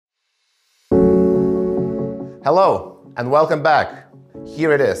Hello and welcome back.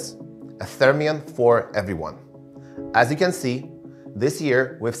 Here it is, a Thermion for everyone. As you can see, this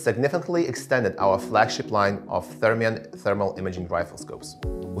year we've significantly extended our flagship line of Thermion thermal imaging rifle scopes.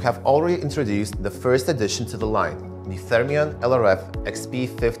 We have already introduced the first addition to the line, the Thermion LRF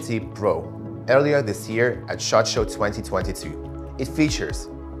XP50 Pro, earlier this year at SHOT Show 2022. It features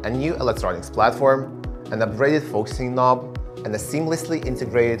a new electronics platform, an upgraded focusing knob, and a seamlessly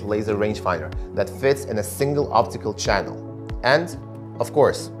integrated laser rangefinder that fits in a single optical channel. And, of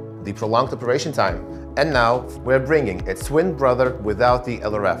course, the prolonged operation time. And now, we're bringing its twin brother without the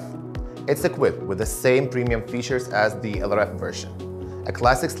LRF. It's equipped with the same premium features as the LRF version. A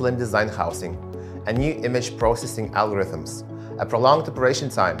classic slim design housing, a new image processing algorithms, a prolonged operation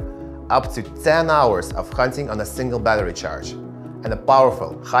time, up to 10 hours of hunting on a single battery charge, and a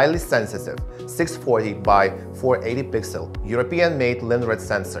powerful, highly sensitive 640 by 480 pixel European-made Lynred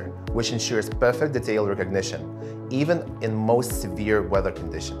sensor, which ensures perfect detail recognition, even in most severe weather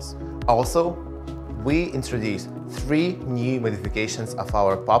conditions. Also, we introduced 3 new modifications of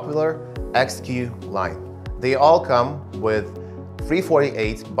our popular XQ line. They all come with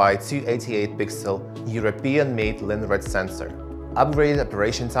 348 by 288 pixel European-made Lynred sensor, upgraded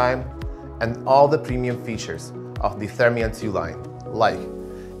operation time, and all the premium features of the Thermion 2 line, like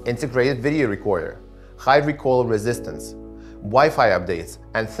integrated video recorder, high recoil resistance, Wi-Fi updates,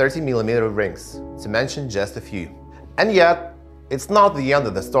 and 30mm rings, to mention just a few. And yet, it's not the end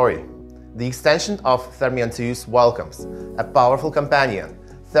of the story. The extension of Thermion 2's welcomes a powerful companion,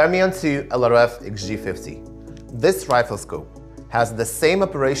 Thermion 2 LRF XG50. This rifle scope has the same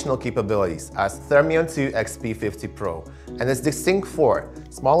operational capabilities as Thermion 2 XP50 Pro and is distinct for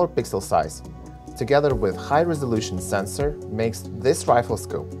smaller pixel size, together with high-resolution sensor, makes this rifle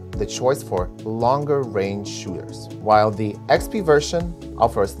scope the choice for longer-range shooters, while the XP version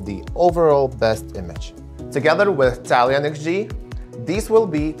offers the overall best image. Together with Thermion XG, these will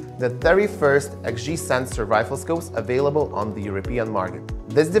be the 31st XG sensor rifle scopes available on the European market.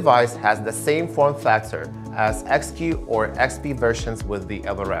 This device has the same form factor as XQ or XP versions with the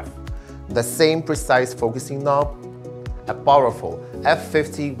LRF, the same precise focusing knob, a powerful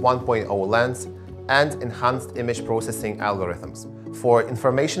f50 1.0 lens, and enhanced image processing algorithms. For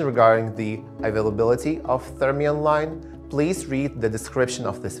information regarding the availability of Thermion line, please read the description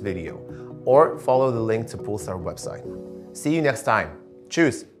of this video or follow the link to Pulsar website. See you next time.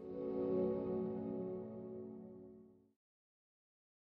 Tschüss!